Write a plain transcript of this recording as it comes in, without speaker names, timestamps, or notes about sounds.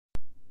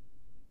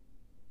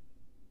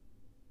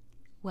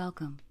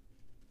Welcome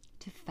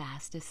to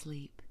Fast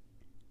Asleep,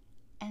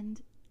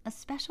 and a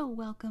special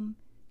welcome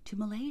to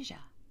Malaysia.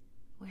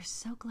 We're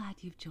so glad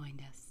you've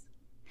joined us.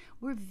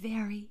 We're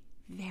very,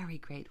 very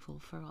grateful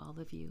for all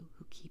of you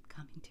who keep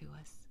coming to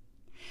us.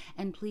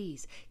 And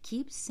please,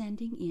 keep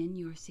sending in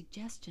your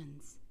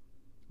suggestions.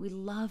 We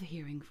love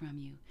hearing from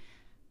you.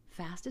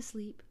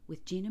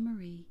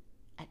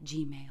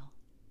 fastasleepwithGinaMarie@gmail.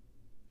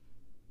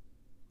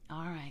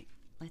 All right,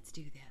 let's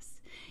do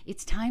this.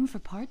 It's time for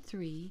part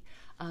 3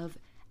 of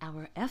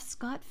our F.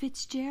 Scott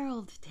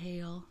Fitzgerald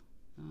tale.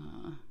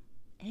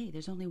 Hey,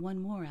 there's only one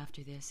more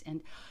after this,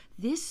 and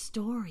this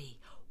story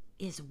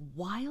is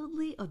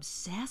wildly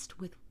obsessed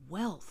with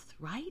wealth,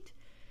 right?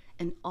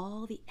 And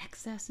all the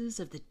excesses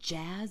of the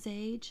Jazz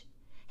Age.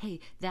 Hey,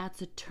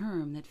 that's a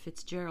term that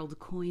Fitzgerald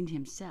coined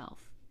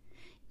himself.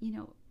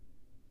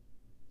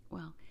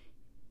 Well,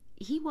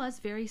 he was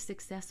very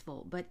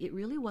successful, but it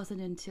really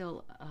wasn't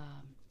until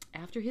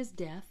after his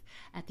death,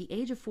 at the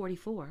age of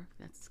 44,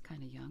 that's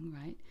kind of young,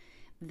 right,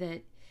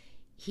 that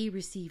he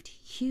received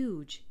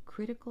huge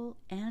critical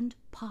and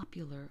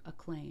popular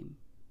acclaim.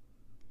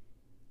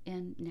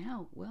 And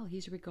now, well,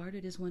 he's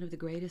regarded as one of the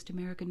greatest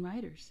American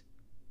writers.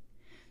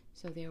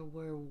 So there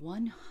were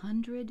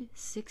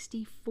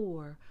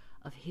 164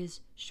 of his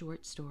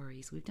short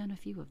stories. We've done a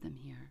few of them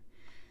here.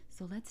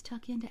 So let's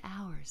tuck into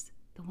ours,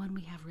 the one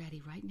we have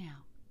ready right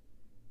now.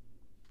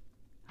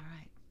 All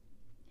right,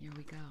 here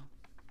we go.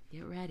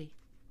 Get ready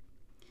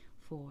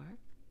for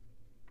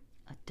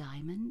A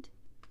Diamond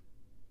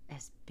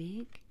as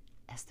Big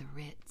as the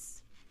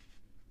Ritz.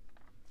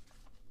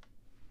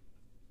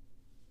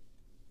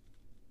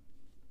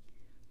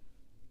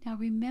 Now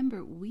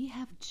remember, we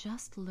have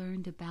just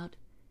learned about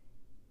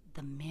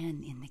the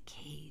men in the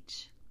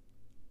cage.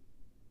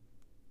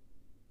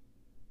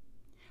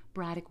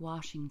 Braddock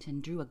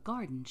Washington drew a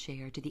garden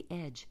chair to the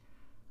edge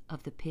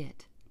of the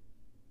pit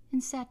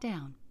and sat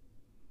down.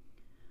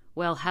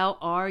 "Well, how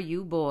are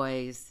you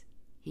boys?"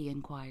 he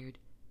inquired.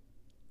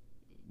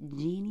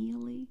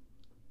 Genially.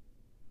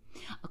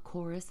 A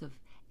chorus of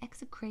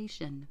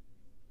execration,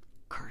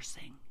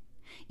 cursing,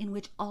 in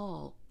which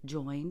all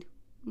joined,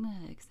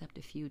 except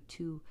a few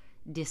too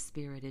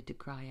dispirited to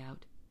cry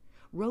out,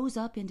 rose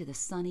up into the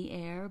sunny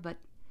air, but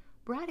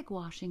Braddock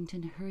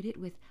Washington heard it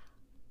with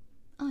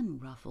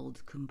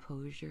unruffled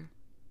composure.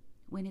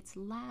 When its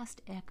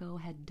last echo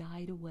had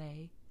died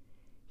away,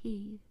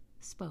 he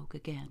spoke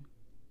again.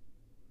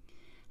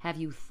 "Have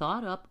you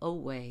thought up a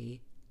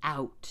way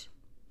out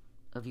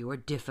of your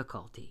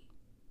difficulty?"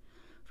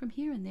 From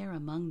here and there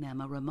among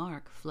them, a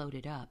remark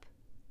floated up.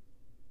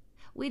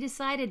 "We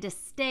decided to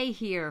stay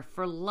here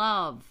for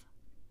love."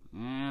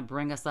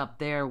 Bring us up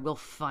there. We'll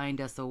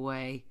find us a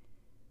way."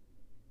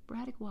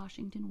 Braddock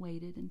Washington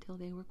waited until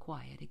they were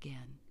quiet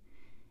again,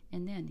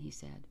 and then he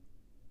said,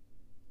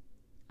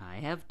 "I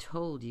have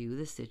told you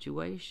the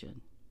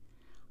situation.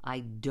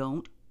 I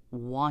don't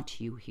want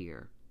you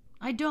here.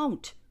 I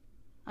don't.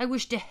 I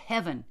wish to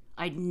heaven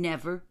I'd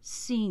never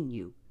seen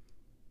you.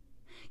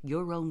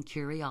 Your own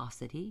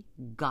curiosity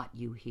got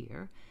you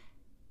here,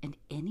 and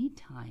any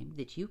time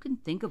that you can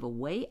think of a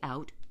way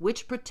out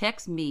which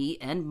protects me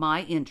and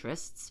my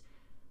interests,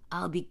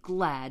 I'll be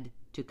glad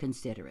to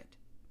consider it.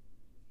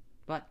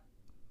 But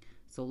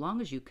so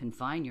long as you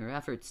confine your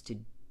efforts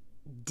to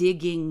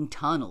digging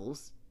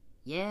tunnels,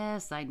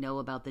 yes, I know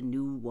about the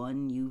new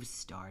one you've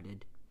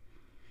started,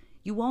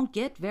 you won't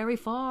get very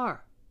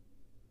far.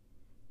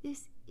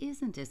 This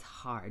isn't as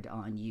hard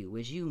on you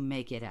as you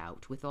make it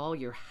out with all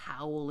your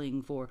howling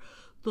for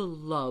the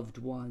loved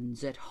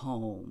ones at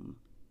home.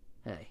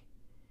 Hey,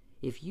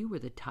 if you were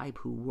the type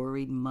who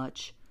worried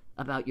much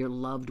about your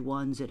loved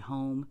ones at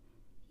home,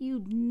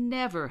 you'd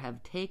never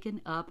have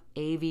taken up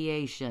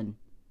aviation."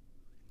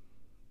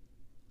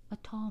 A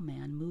tall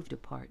man moved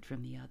apart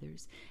from the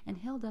others and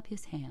held up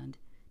his hand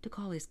to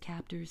call his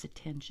captor's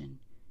attention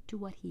to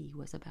what he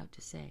was about to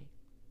say.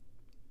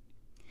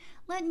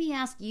 "Let me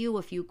ask you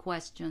a few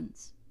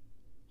questions,"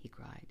 he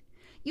cried.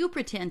 "You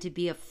pretend to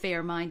be a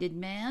fair-minded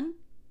man."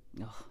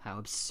 "Oh, how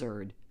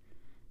absurd.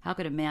 How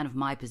could a man of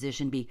my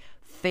position be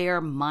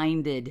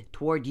fair-minded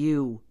toward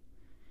you?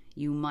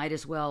 You might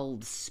as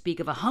well speak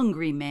of a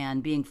hungry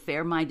man being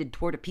fair-minded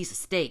toward a piece of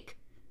steak."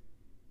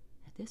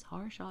 At this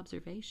harsh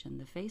observation,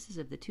 the faces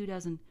of the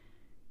 24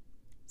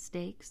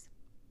 steaks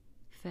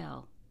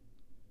fell,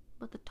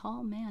 but the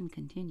tall man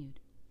continued.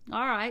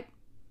 "All right,"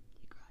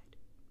 he cried.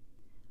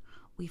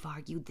 "We've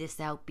argued this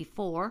out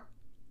before.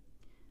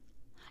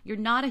 You're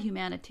not a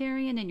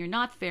humanitarian and you're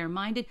not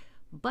fair-minded,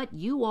 but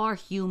you are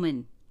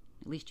human.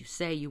 At least you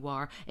say you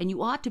are, and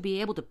you ought to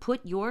be able to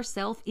put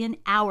yourself in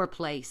our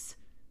place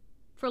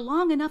for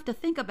long enough to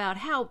think about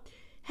how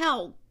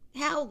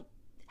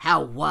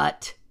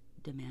what?"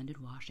 demanded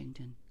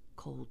Washington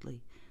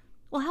coldly.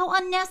 "Well, how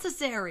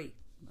unnecessary."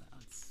 "Well,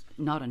 it's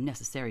not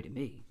unnecessary to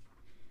me."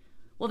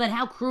 "Well, then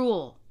how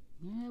cruel."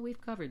 We've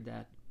covered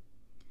that.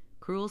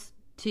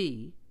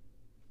 Cruelty.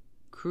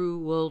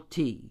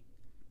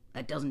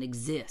 That doesn't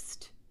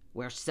exist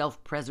where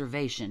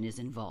self-preservation is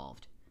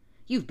involved.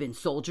 You've been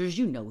soldiers,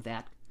 you know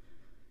that.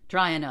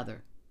 Try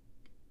another.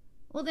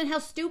 Well, then how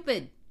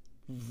stupid.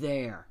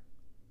 There,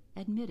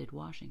 admitted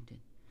Washington.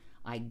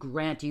 I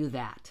grant you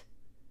that.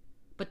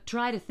 But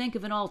try to think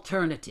of an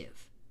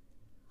alternative.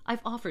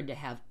 I've offered to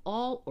have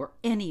all or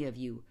any of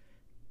you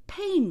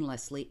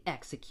painlessly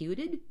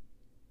executed,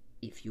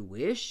 if you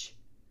wish.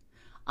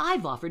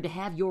 I've offered to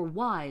have your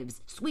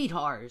wives,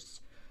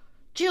 sweethearts,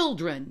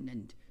 children,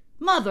 and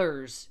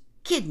mothers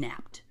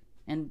kidnapped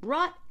and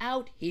brought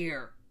out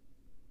here.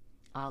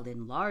 I'll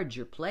enlarge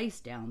your place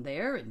down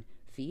there and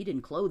feed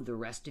and clothe the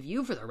rest of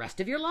you for the rest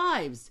of your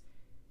lives.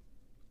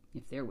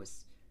 If there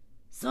was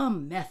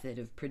some method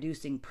of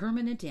producing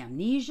permanent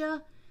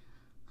amnesia,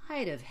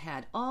 I'd have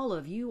had all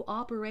of you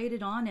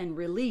operated on and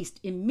released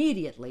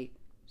immediately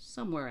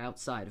somewhere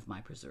outside of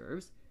my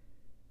preserves.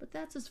 But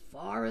that's as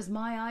far as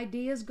my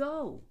ideas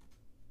go.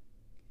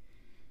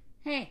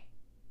 Hey,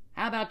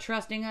 how about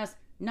trusting us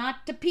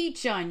not to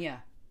peach on you?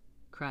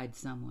 Cried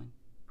someone.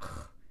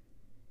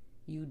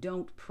 You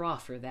don't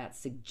proffer that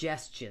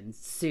suggestion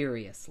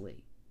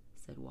seriously,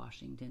 said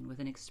Washington with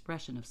an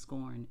expression of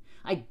scorn.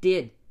 I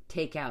did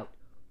take out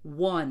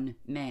one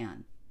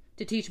man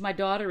to teach my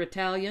daughter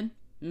Italian.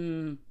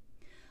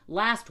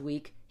 Last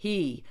week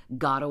he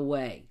got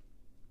away.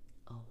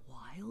 A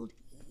wild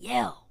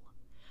yell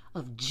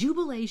of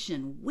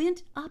jubilation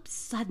went up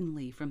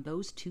suddenly from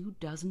those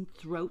 24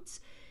 throats,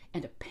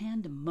 and a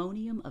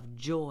pandemonium of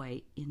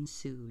joy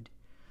ensued.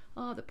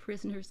 The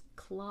prisoners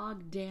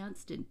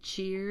clog-danced and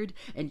cheered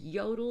and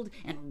yodeled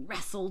and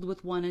wrestled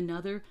with one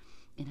another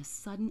in a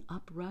sudden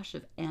uprush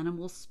of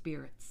animal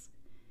spirits.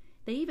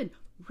 They even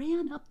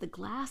ran up the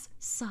glass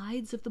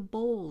sides of the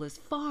bowl as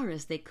far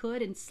as they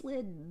could and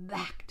slid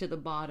back to the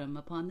bottom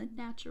upon the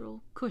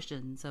natural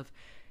cushions of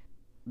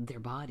their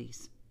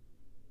bodies.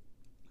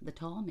 The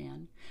tall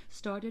man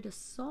started a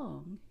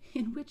song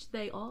in which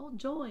they all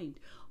joined.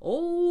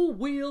 Oh,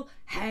 we'll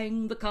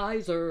hang the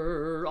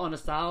Kaiser on a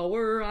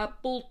sour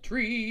apple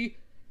tree.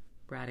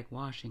 Braddock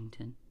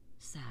Washington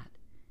sat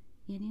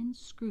in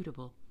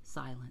inscrutable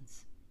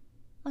silence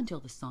until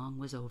the song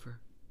was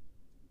over.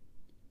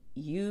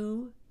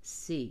 You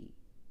see,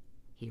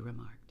 he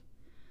remarked,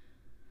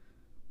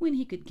 when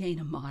he could gain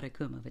a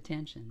modicum of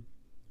attention,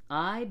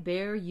 I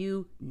bear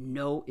you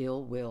no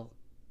ill will.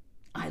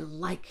 I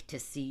like to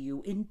see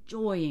you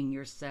enjoying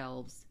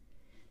yourselves.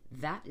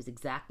 That is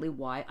exactly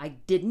why I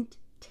didn't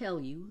tell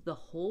you the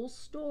whole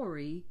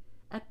story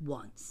at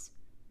once.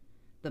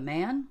 The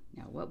man,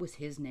 now what was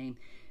his name?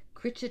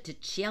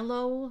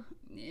 Criceticello?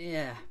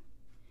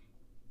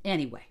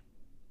 Anyway,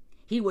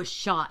 he was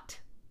shot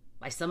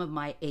by some of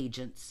my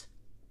agents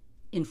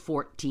in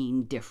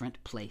 14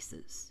 different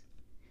places.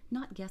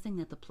 Not guessing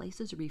that the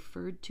places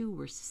referred to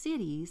were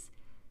cities,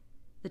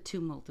 the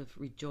tumult of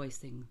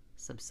rejoicing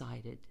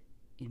subsided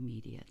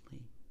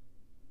immediately.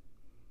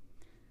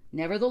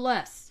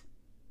 Nevertheless,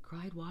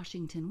 cried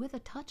Washington with a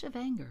touch of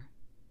anger,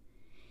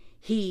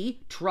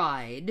 he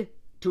tried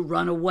to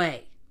run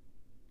away.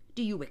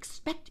 Do you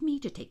expect me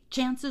to take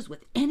chances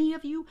with any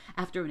of you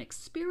after an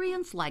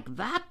experience like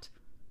that?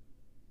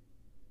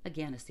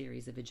 Again, a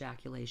series of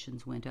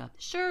ejaculations went up.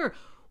 Sure,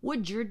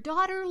 would your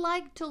daughter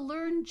like to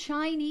learn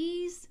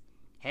Chinese?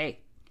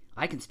 Hey,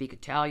 I can speak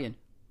Italian.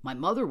 My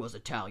mother was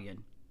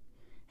Italian.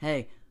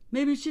 Hey,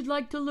 maybe she'd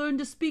like to learn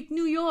to speak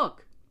New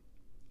York.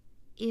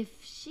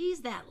 If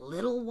she's that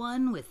little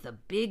one with the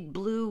big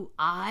blue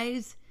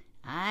eyes,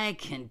 I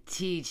can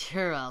teach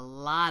her a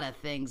lot of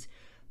things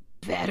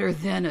better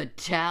than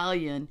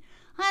Italian.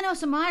 I know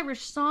some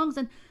Irish songs,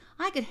 and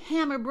I could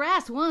hammer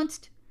brass once.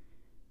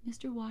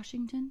 Mr.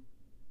 Washington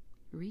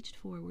reached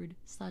forward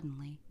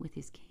suddenly with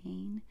his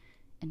cane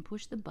and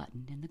pushed the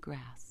button in the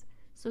grass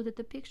so that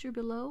the picture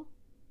below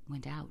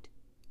went out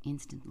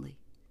instantly,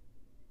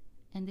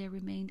 and there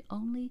remained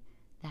only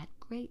that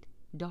great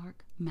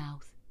dark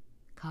mouth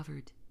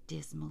covered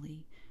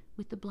dismally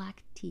with the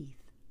black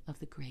teeth of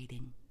the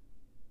grating.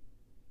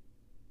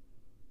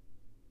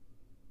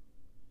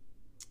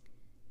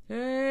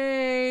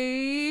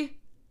 Hey,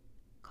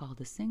 called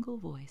a single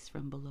voice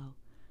from below.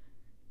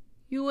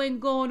 You ain't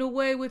going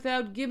away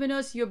without giving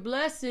us your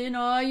blessing,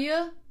 are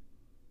you?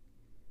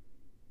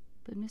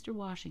 But Mr.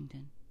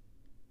 Washington,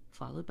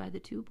 followed by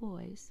the two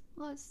boys,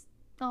 was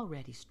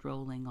already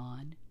strolling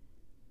on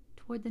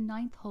toward the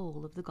 9th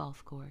hole of the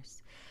golf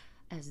course,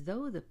 as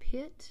though the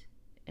pit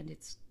and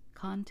its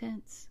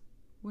contents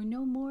were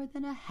no more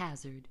than a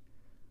hazard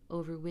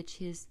over which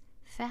his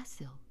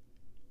facile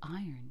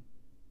iron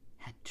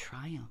had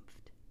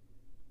triumphed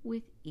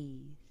with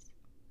ease.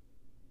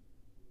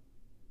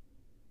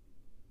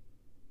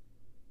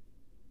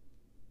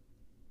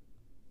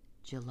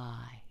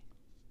 July,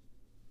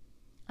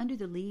 under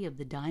the lee of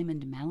the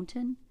Diamond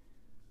Mountain,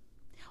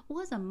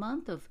 was a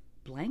month of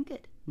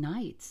blanket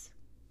nights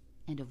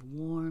and of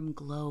warm,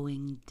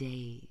 glowing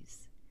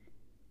days.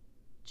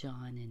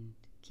 John and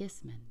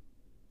Kissman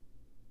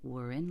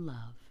were in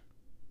love.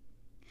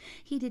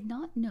 He did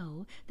not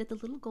know that the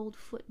little gold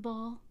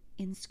football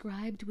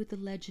inscribed with the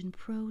legend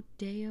Pro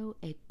Deo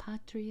e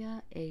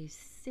Patria e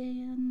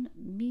San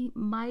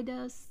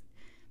Midas,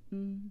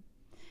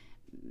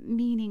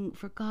 meaning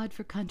for God,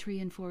 for country,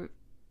 and for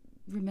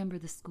remember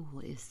the school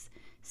is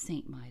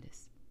St.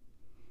 Midas,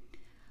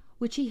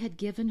 which he had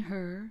given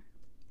her,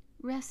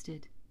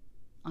 rested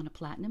on a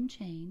platinum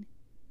chain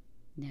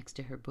next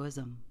to her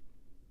bosom.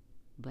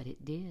 But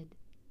it did,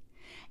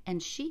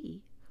 and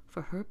she,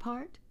 for her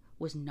part,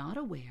 was not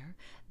aware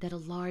that a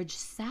large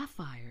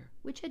sapphire,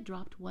 which had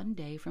dropped one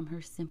day from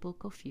her simple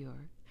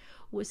coiffure,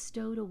 was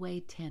stowed away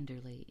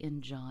tenderly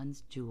in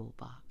John's jewel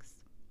box.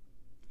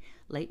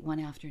 Late one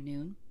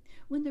afternoon,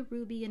 when the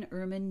ruby and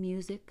ermine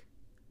music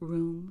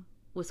room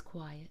was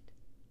quiet,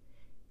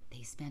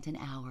 they spent an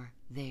hour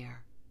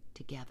there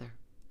together.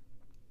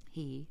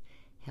 He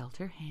held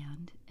her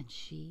hand, and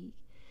she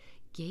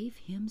gave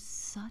him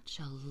such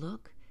a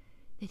look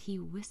that he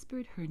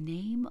whispered her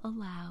name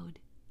aloud.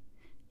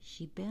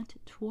 She bent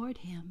toward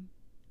him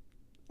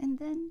and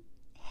then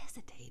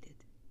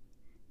hesitated.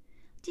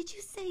 "Did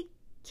you say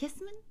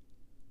Kissman?"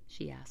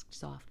 she asked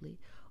softly,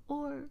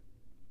 or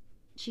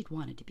she'd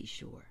wanted to be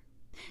sure.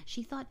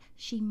 She thought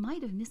she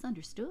might have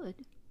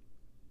misunderstood.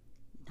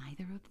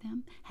 Neither of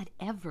them had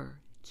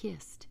ever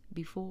kissed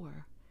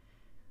before,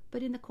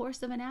 but in the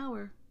course of an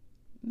hour,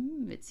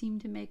 it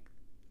seemed to make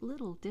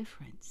little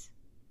difference.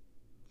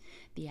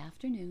 The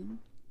afternoon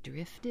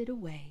drifted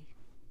away.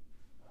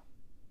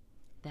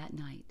 That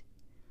night,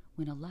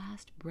 when a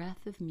last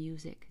breath of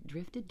music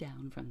drifted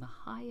down from the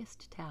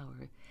highest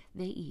tower,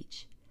 they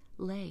each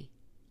lay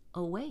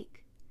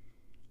awake,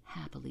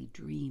 happily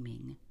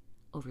dreaming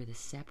over the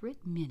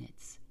separate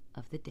minutes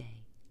of the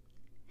day.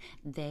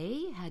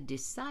 They had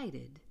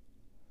decided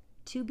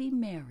to be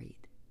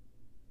married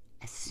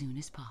as soon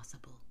as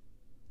possible.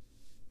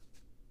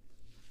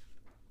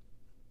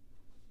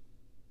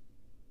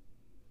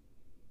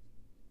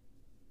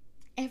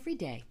 Every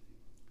day,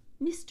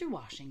 Mr.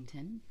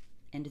 Washington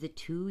and the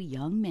two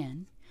young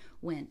men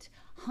went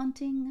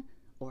hunting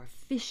or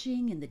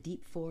fishing in the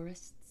deep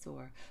forests,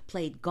 or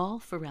played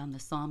golf around the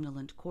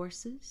somnolent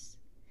courses,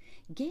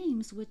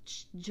 games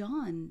which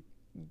John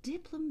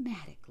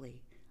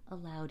diplomatically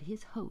allowed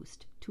his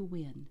host to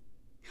win,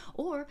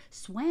 or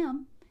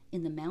swam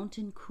in the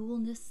mountain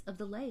coolness of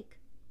the lake.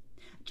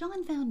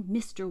 John found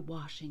Mr.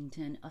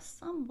 Washington a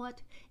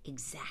somewhat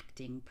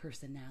exacting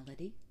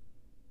personality,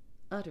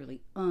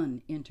 utterly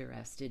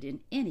uninterested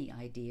in any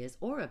ideas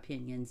or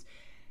opinions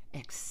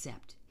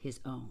except his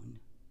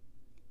own.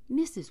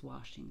 Mrs.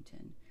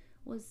 Washington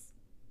was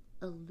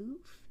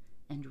aloof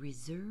and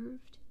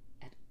reserved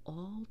at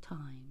all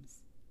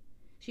times.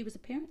 She was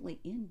apparently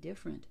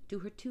indifferent to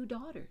her two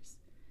daughters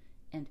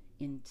and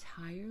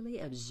entirely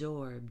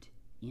absorbed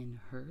in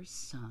her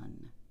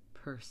son,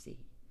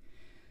 Percy,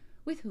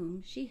 with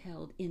whom she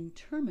held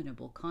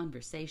interminable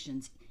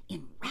conversations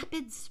in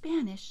rapid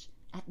Spanish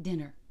at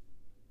dinner.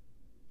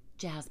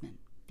 Jasmine,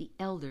 the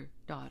elder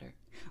daughter,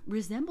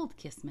 resembled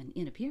Kissman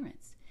in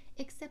appearance,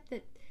 except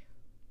that,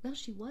 well,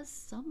 she was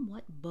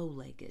somewhat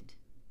bow-legged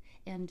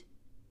and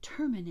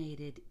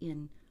terminated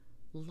in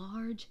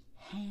large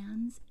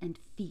hands and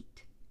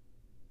feet,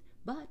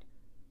 but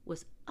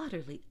was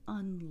utterly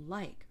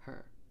unlike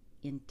her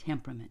in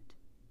temperament.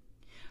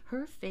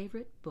 Her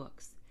favorite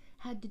books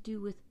had to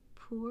do with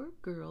poor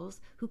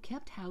girls who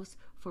kept house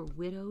for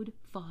widowed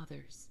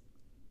fathers.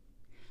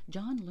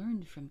 John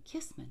learned from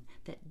Kissman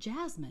that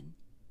Jasmine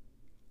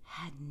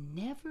had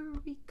never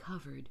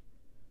recovered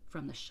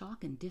from the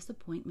shock and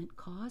disappointment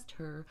caused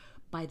her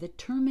by the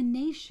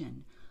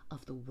termination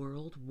of the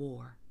World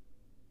War,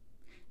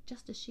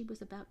 just as she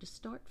was about to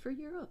start for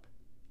Europe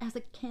as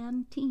a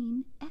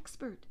canteen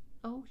expert.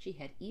 Oh, she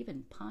had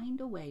even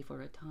pined away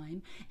for a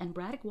time, and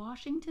Braddock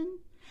Washington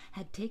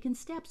had taken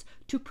steps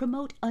to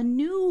promote a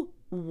new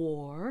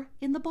war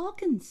in the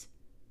Balkans.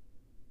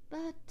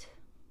 But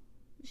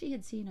she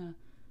had seen a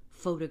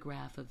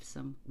photograph of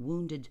some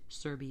wounded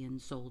Serbian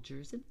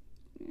soldiers and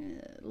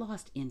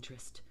lost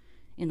interest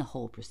in the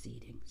whole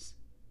proceedings.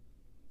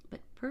 But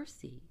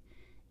Percy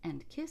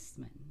and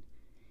Kissman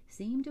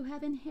seemed to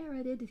have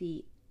inherited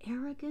the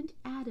arrogant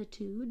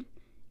attitude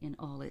in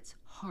all its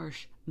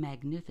harsh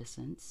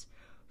magnificence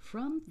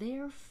from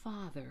their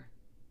father.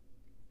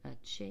 A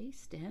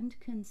chaste and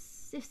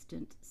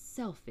consistent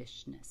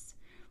selfishness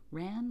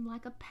ran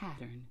like a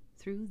pattern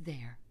through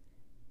their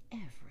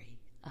every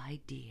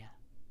idea.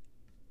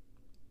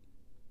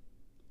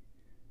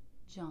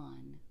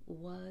 John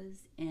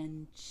was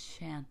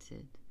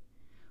enchanted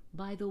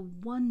by the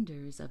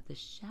wonders of the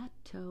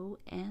chateau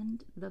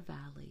and the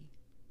valley.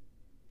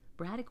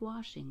 Braddock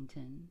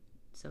Washington,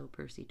 so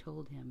Percy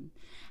told him,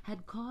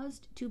 had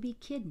caused to be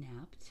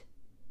kidnapped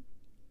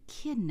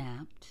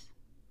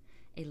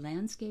a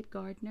landscape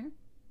gardener,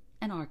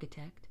 an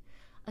architect,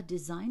 a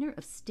designer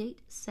of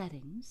state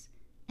settings,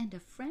 and a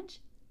French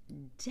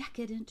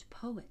decadent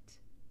poet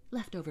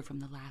left over from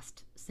the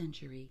last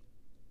century.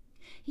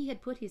 He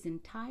had put his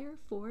entire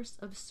force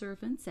of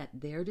servants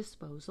at their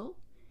disposal,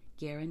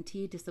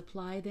 guaranteed to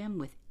supply them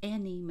with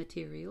any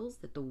materials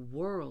that the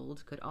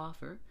world could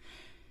offer,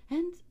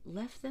 and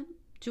left them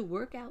to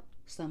work out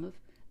some of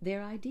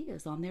their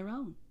ideas on their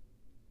own.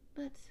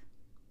 But,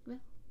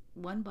 well,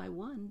 one by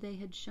one they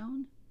had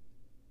shown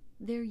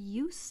their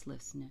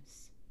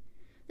uselessness.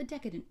 the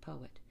decadent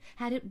poet,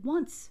 had at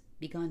once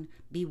begun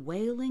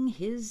bewailing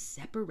his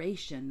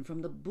separation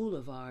from the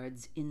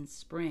boulevards in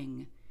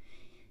spring.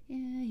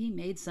 He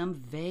made some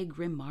vague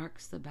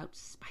remarks about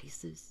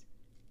spices,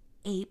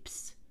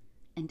 apes,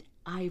 and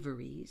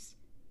ivories,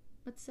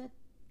 but said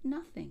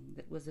nothing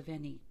that was of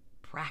any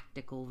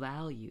practical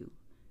value.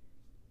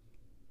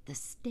 The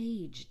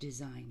stage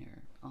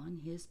designer,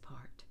 on his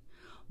part,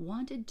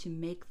 wanted to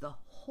make the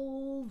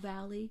whole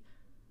valley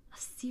a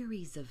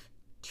series of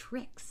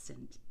tricks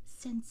and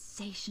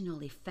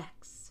sensational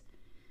effects,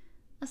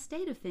 a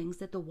state of things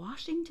that the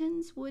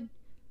Washingtons would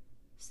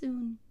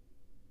soon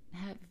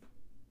have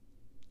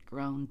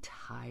grown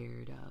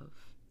tired of.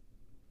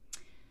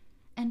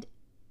 And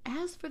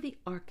as for the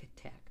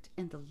architect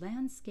and the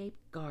landscape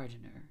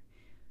gardener,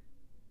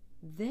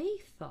 they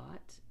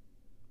thought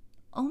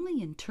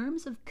only in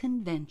terms of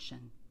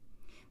convention.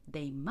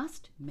 They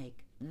must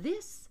make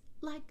this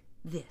like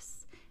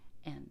this,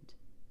 and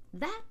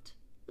that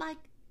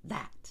like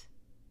that.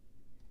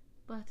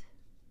 But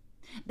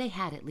they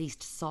had at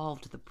least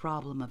solved the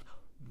problem of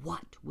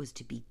what was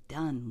to be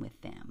done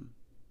with them.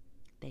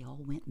 They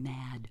all went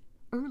mad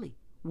early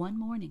one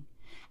morning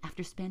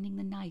after spending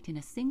the night in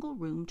a single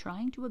room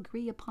trying to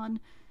agree upon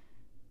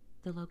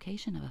the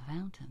location of a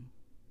fountain,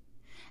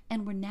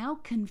 and were now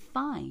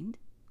confined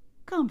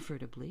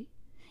comfortably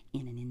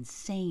in an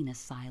insane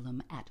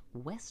asylum at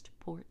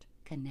Westport,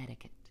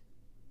 Connecticut.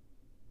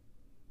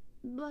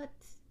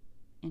 But,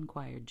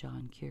 inquired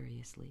John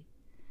curiously,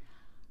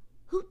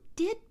 who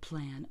did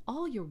plan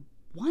all your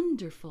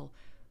wonderful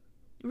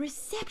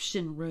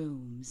reception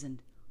rooms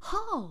and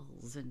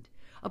halls and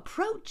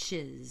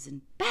approaches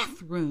and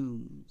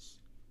bathrooms?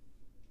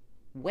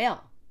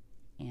 Well,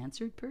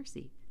 answered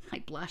Percy,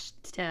 I blush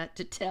to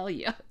tell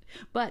you,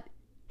 but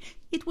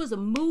it was a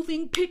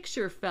moving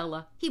picture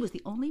fella. He was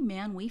the only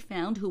man we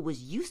found who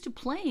was used to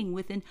playing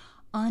with an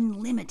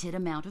unlimited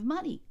amount of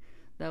money,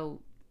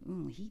 though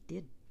he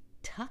did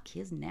tuck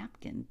his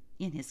napkin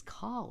in his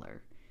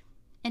collar,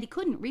 and he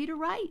couldn't read or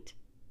write.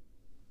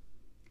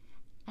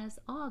 As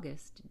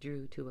August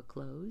drew to a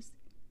close,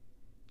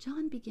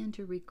 John began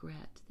to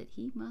regret that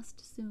he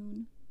must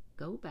soon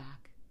go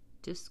back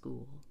to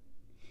school.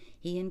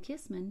 He and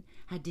Kissman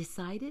had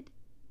decided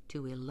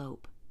to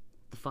elope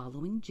the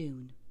following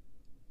June.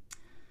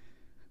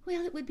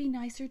 Well, it would be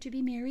nicer to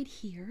be married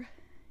here,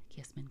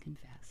 Kissman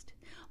confessed.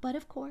 But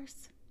of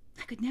course,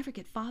 I could never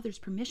get Father's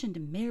permission to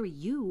marry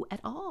you at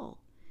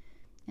all.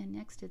 And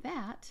next to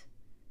that,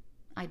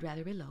 I'd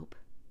rather elope.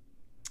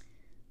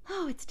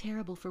 Oh, it's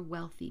terrible for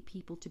wealthy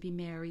people to be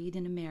married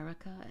in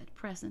America at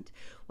present.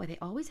 Why, they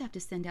always have to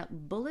send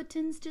out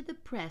bulletins to the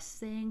press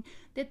saying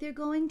that they're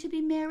going to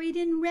be married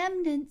in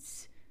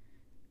remnants,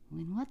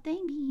 when what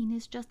they mean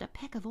is just a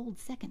peck of old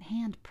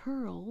second-hand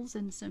pearls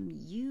and some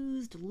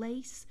used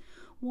lace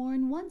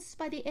worn once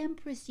by the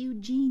Empress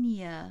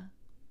Eugenia.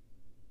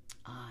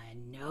 I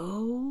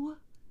know,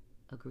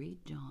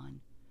 agreed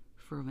John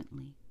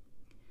fervently.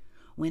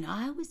 When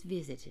I was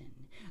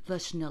visiting the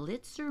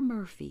Schnelitzer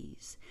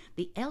Murphys,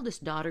 the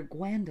eldest daughter,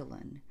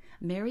 Gwendolyn,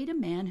 married a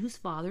man whose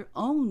father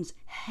owns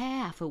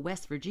half of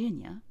West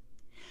Virginia.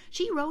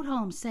 She wrote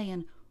home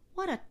saying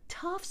what a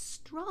tough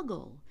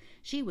struggle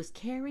she was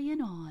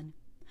carrying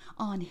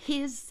on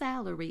his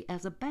salary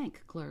as a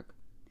bank clerk.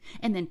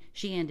 And then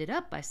she ended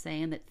up by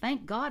saying that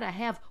thank God I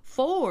have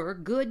 4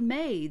 good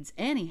maids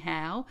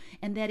anyhow,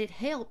 and that it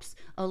helps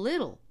a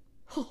little.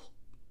 Oh,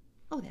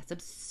 that's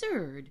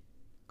absurd,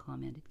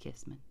 commented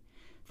Kissman.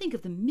 Think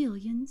of the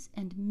millions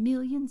and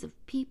millions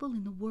of people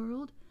in the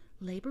world,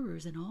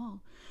 laborers and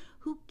all,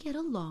 who get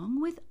along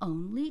with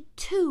only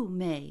 2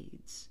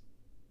 maids.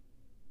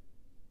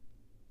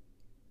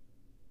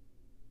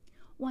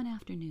 One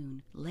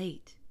afternoon,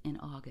 late in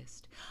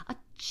August, a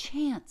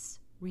chance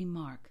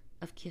remark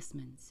of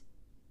Kissman's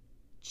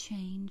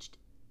changed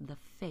the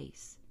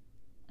face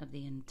of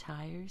the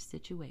entire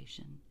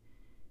situation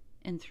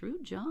and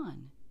threw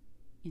John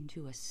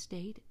into a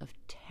state of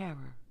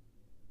terror.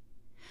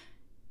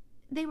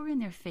 They were in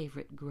their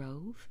favorite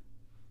grove,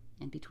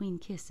 and between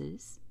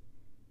kisses,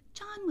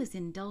 John was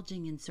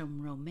indulging in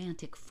some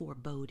romantic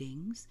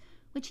forebodings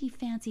which he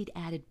fancied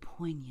added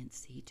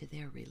poignancy to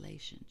their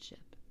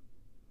relationship.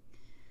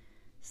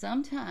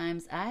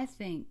 Sometimes I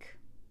think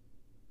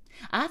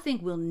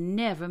we'll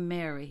never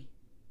marry,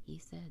 he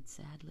said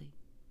sadly.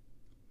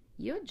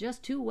 You're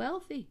just too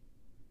wealthy,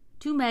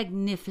 too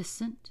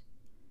magnificent.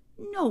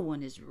 No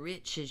one as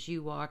rich as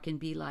you are can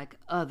be like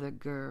other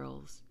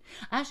girls.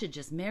 I should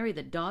just marry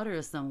the daughter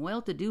of some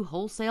well-to-do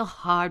wholesale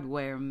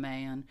hardware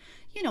man,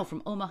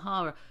 from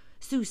Omaha or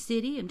Sioux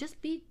City, and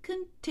just be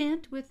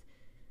content with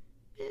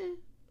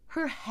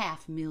her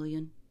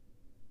 $500,000.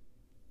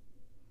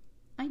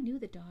 I knew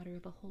the daughter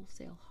of a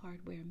wholesale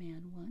hardware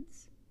man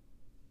once,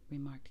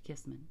 remarked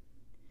Kissman.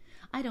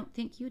 I don't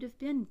think you'd have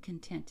been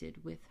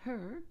contented with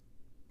her.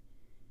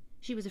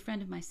 She was a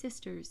friend of my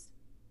sister's.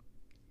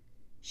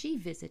 She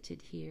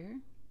visited here.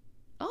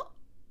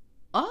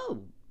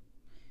 Oh!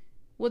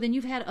 Well, then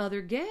you've had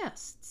other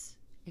guests,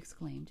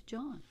 exclaimed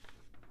John,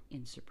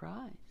 in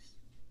surprise.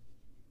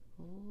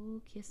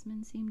 Oh,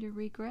 Kissman seemed to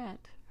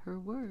regret her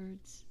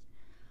words.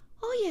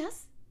 "Oh,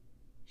 yes,"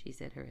 she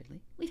said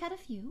hurriedly. "We've had a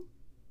few."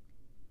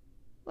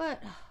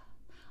 "What?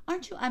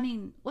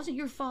 Wasn't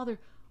your father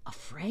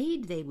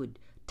afraid they would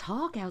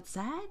talk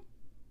outside?"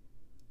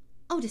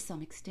 "Oh, to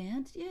some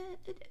extent. Yeah,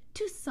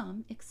 to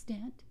some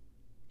extent,"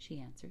 she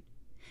answered.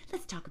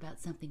 "Let's talk about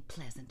something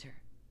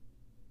pleasanter."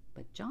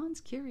 But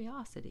John's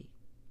curiosity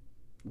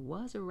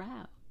was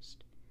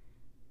aroused.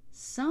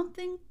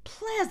 "Something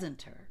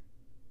pleasanter?"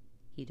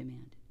 he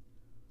demanded.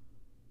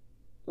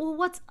 "Well,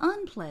 what's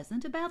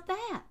unpleasant about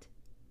that?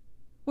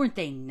 Weren't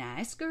they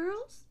nice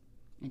girls?"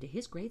 And to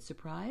his great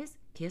surprise,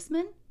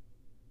 Kissman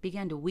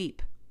began to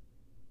weep.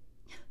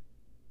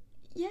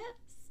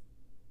 "Yes.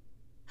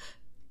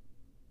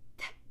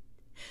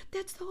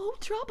 That's the whole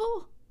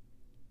trouble.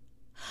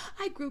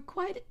 I grew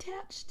quite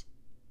attached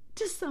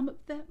to some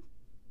of them.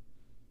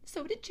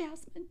 So did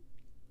Jasmine.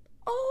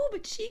 Oh,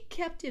 but she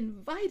kept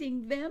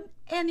inviting them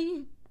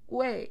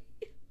anyway.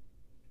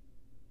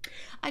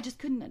 I just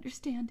couldn't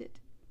understand it."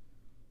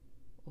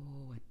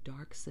 Oh, a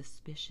dark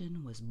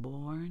suspicion was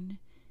born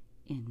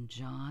in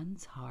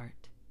John's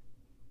heart.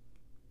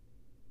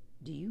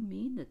 "Do you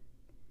mean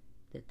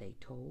that they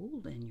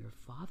told and your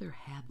father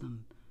had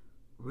them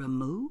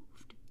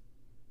removed?"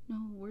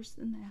 "No, worse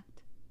than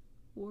that.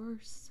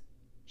 Worse,"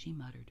 she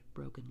muttered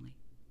brokenly.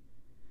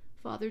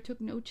 "Father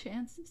took no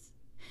chances,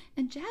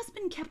 and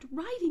Jasmine kept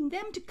writing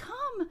them to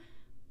come.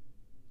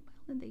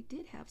 Well, and they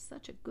did have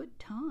such a good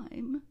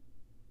time."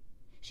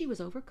 She was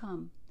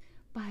overcome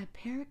by a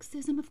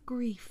paroxysm of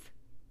grief.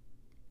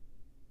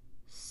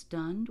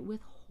 Stunned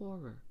with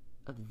horror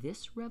of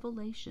this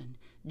revelation,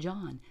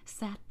 John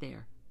sat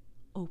there,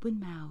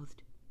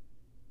 open-mouthed,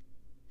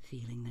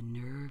 feeling the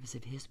nerves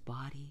of his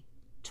body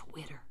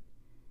twitter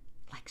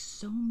like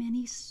so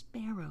many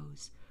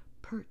sparrows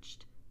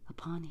perched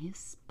upon his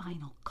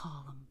spinal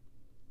column.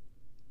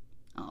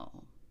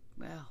 "Oh,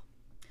 well,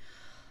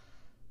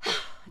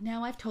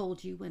 now I've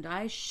told you, and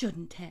I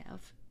shouldn't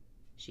have,"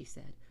 she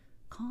said,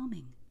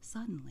 calming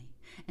suddenly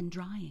and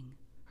drying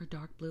her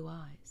dark blue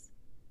eyes.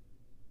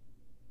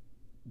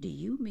 "Do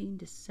you mean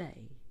to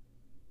say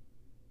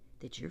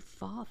that your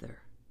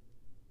father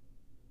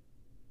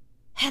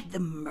had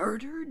them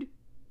murdered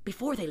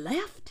before they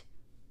left?"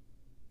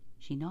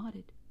 She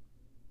nodded.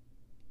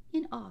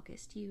 "In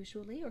August,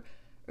 usually, or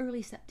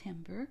early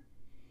September.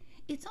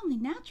 It's only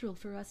natural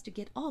for us to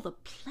get all the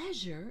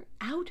pleasure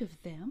out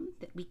of them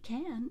that we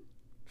can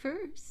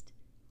first."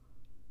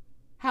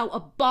 "How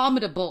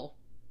abominable!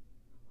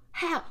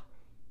 How?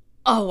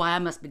 Oh, I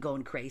must be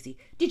going crazy.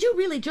 Did you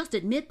really just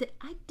admit that—"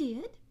 "I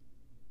did,"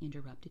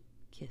 interrupted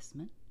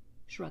Kissman,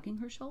 shrugging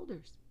her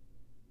shoulders.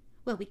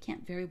 "Well, we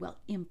can't very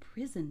well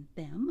imprison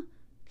them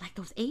like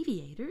those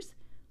aviators.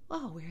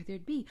 Oh, where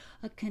there'd be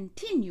a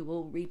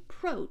continual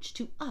reproach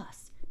to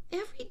us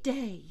every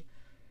day.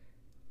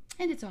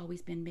 And it's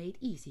always been made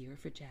easier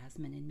for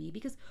Jasmine and me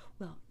because,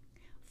 well,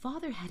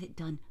 Father had it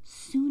done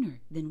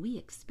sooner than we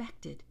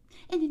expected,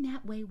 and in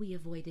that way we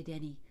avoided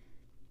any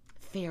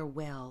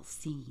farewell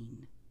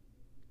scene."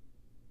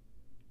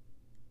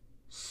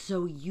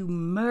 "So you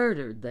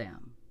murdered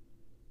them?"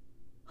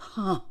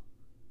 "Huh!"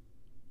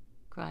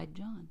 cried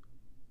John.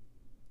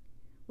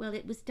 "Well,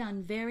 it was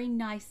done very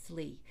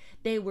nicely.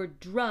 They were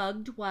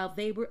drugged while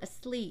they were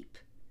asleep,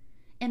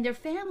 and their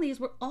families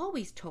were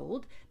always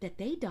told that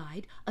they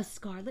died of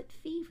scarlet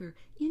fever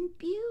in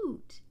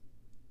Butte."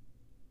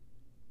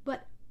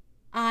 "But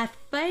I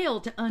fail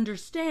to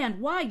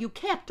understand why you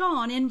kept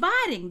on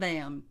inviting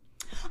them."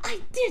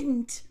 "I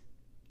didn't,"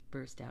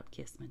 burst out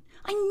Kissman.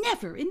 "I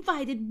never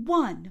invited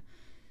one.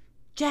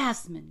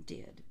 Jasmine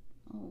did.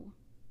 Oh,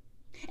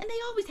 and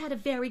they always had a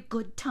very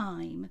good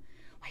time.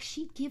 Why,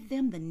 she'd give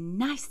them the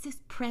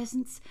nicest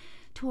presents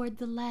toward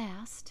the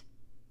last.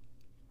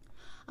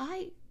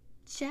 I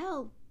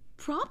shall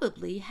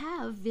probably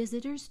have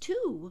visitors,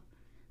 too.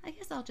 I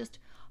guess I'll just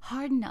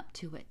harden up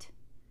to it.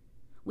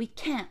 We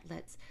can't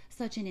let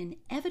such an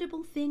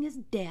inevitable thing as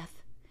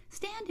death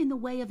stand in the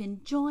way of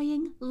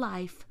enjoying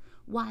life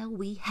while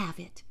we have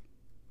it.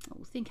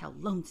 Oh, think how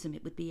lonesome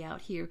it would be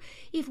out here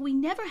if we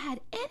never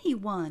had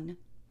anyone.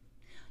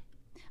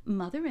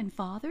 Mother and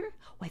Father,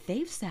 why,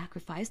 they've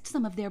sacrificed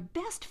some of their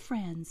best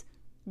friends,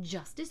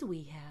 just as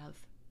we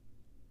have."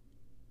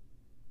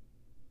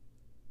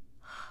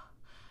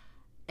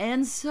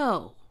 "And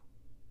so,"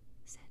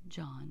 said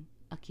John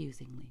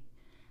accusingly,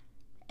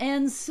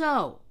 "and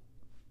so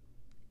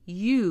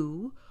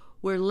you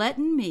were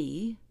letting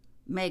me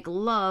make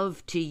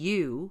love to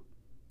you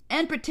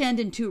and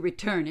pretending to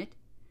return it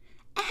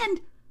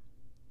and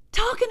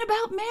talking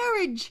about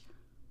marriage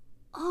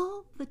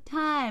all the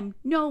time,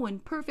 knowing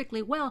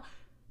perfectly well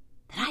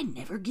that I'd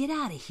never get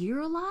out of here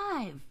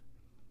alive."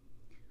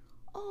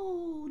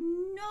 "Oh,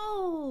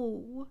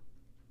 no,"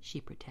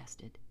 she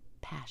protested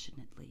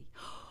passionately.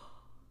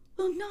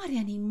 "Well, not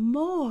any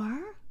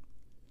more.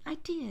 I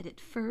did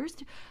at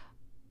first.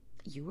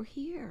 You were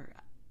here.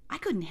 I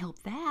couldn't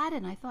help that,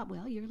 and I thought,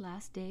 well, your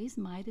last days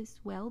might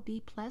as well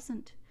be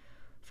pleasant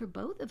for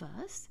both of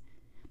us.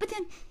 But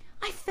then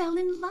I fell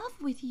in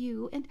love with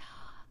you, and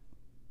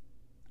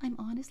I'm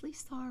honestly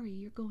sorry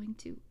you're going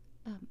to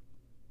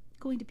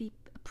be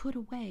put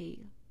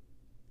away.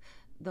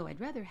 Though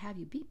I'd rather have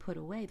you be put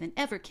away than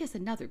ever kiss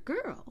another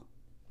girl."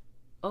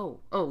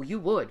 Oh, you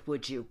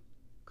would you?"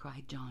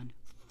 cried John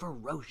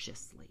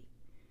ferociously.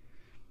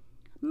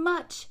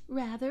 "Much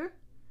rather.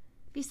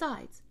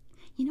 Besides,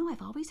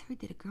 I've always heard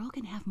that a girl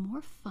can have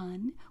more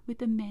fun with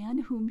the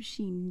man whom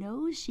she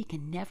knows she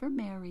can never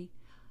marry.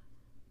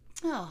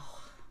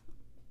 Oh,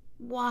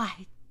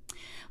 why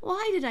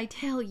did I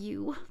tell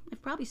you?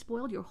 I've probably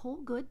spoiled your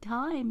whole good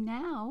time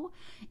now.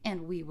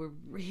 And we were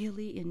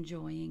really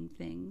enjoying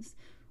things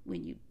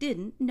when you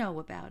didn't know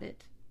about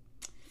it.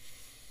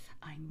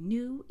 I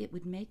knew it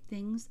would make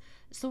things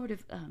sort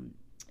of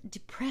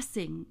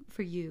depressing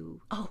for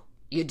you." "Oh,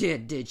 you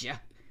did you?"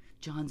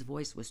 John's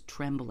voice was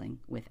trembling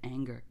with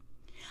anger.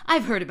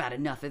 "I've heard about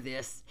enough of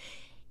this.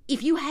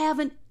 If you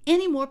haven't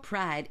any more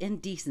pride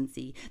and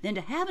decency than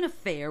to have an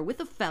affair with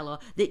a fellow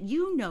that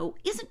you know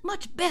isn't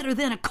much better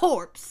than a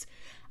corpse,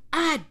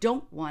 I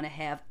don't want to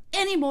have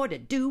any more to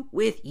do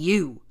with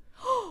you."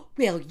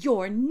 "Well,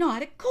 you're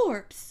not a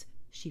corpse,"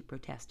 she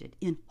protested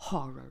in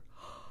horror.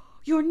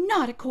 "You're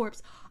not a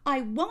corpse.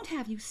 I won't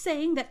have you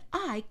saying that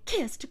I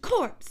kissed a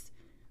corpse."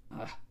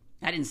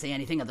 "I didn't say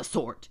anything of the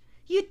sort."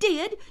 "You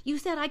did. You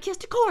said I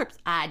kissed a corpse."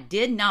 "I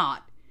did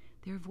not."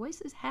 Their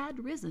voices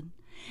had risen,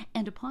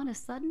 and upon a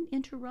sudden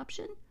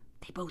interruption,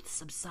 they both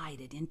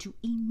subsided into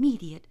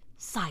immediate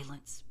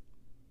silence.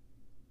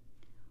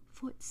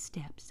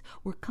 Footsteps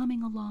were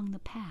coming along the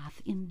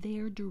path in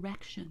their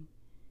direction,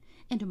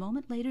 and a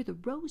moment later the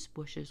rose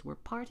bushes were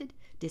parted,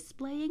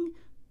 displaying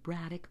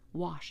Braddock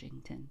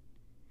Washington,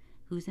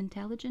 whose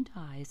intelligent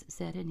eyes,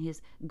 set in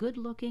his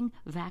good-looking,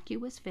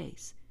 vacuous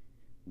face,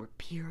 were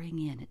peering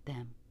in at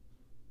them.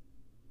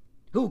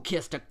 "Who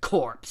kissed a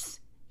corpse?"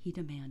 he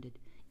demanded,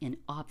 in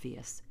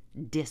obvious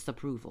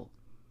disapproval.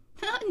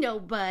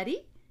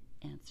 "Nobody,"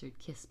 answered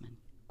Kissman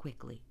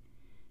quickly.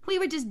 "We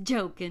were just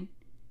joking."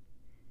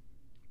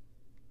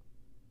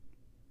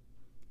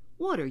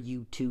 "What are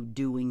you two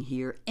doing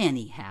here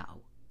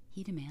anyhow?"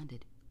 he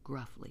demanded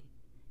gruffly.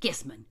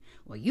 "Kissman,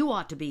 well, you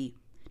ought to be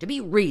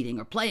reading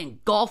or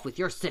playing golf with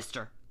your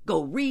sister.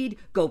 Go read,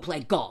 go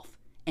play golf,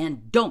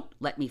 and don't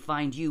let me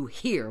find you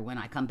here when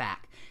I come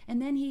back."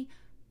 And then he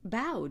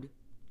bowed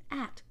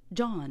at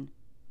John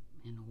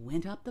and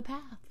went up the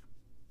path.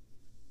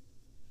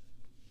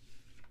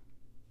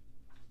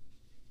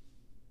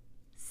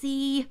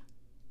 "See,"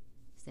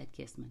 said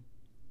Kissman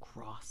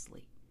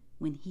crossly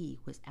when he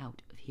was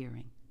out of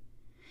hearing,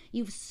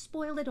 "you've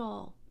spoiled it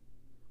all.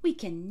 We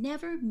can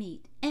never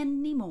meet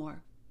any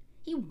more.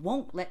 He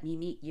won't let me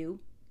meet you.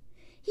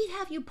 He'd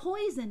have you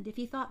poisoned if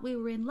he thought we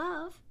were in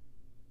love."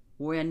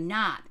 "We're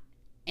not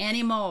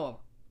any more,"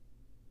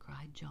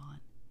 cried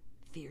John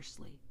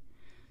fiercely.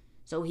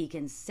 "So he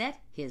can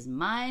set his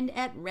mind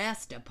at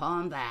rest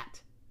upon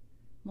that.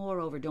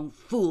 Moreover, don't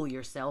fool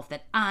yourself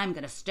that I'm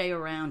going to stay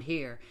around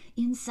here.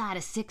 Inside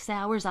of 6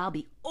 hours, I'll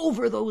be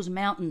over those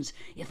mountains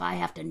if I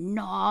have to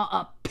gnaw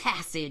a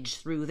passage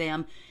through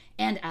them,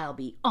 and I'll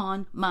be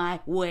on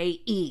my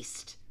way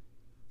east."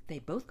 They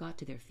both got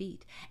to their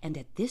feet, and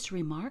at this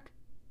remark,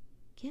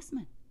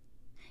 Kissman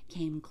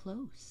came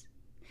close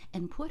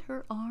and put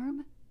her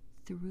arm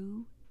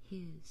through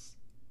his.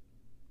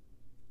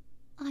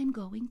 "I'm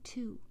going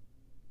too."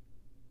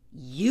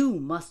 "You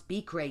must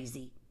be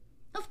crazy."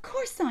 "Of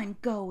course I'm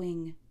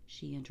going,"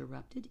 she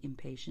interrupted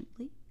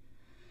impatiently.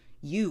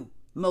 "You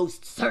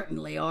most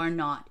certainly are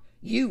not.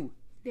 You—"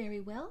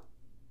 "Very well,"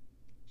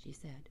 she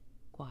said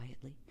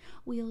quietly.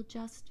 "We'll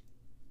just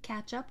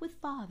catch up with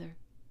Father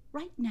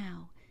right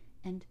now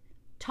and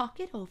talk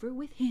it over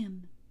with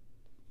him."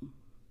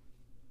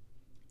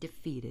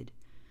 Defeated,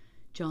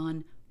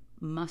 John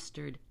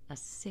mustered a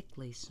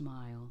sickly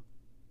smile.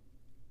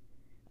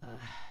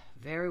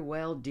 "Very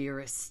well,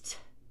 dearest,"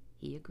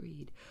 he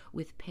agreed,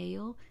 with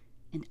pale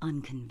and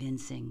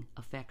unconvincing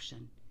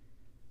affection.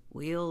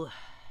 "We'll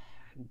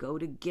go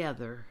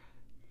together."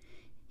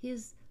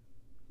 His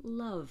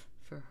love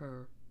for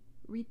her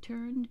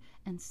returned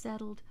and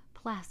settled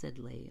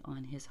placidly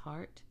on his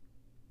heart.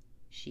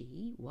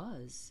 She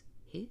was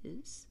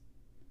his.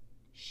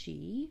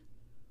 She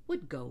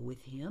would go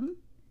with him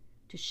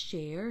to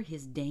share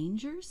his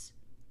dangers.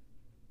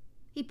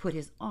 He put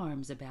his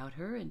arms about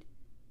her and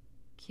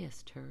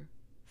kissed her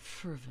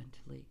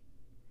fervently.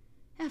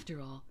 After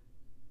all,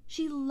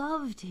 she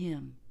loved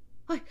him.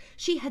 Why,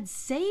 she had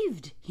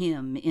saved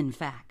him, in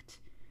fact.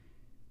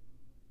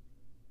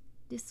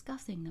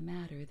 Discussing the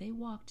matter, they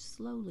walked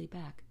slowly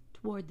back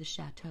toward the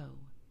chateau.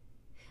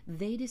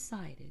 They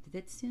decided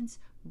that since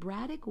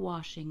Braddock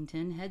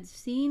Washington had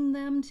seen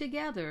them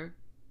together,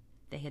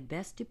 they had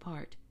best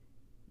depart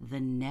the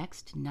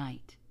next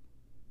night.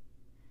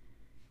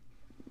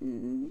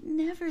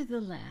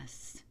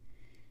 Nevertheless,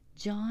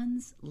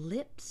 John's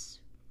lips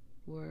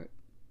were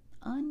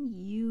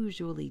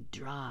unusually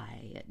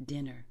dry at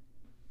dinner.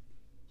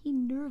 He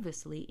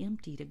nervously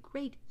emptied a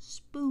great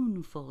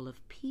spoonful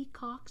of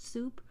peacock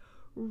soup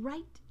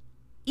right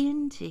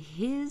into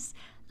his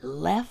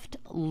left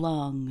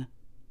lung.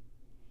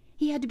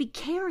 He had to be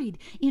carried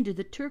into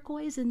the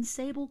turquoise and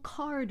sable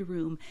card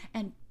room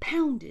and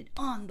pounded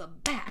on the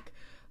back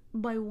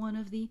by one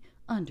of the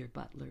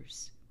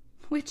under-butlers,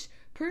 which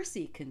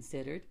Percy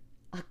considered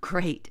a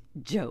great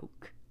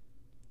joke.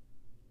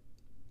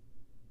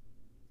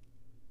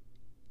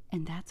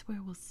 And that's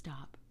where we'll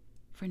stop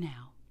for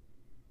now.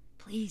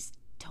 Please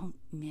don't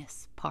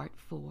miss part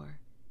 4,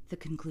 the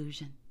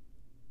conclusion.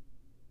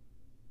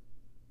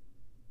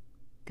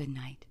 Good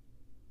night.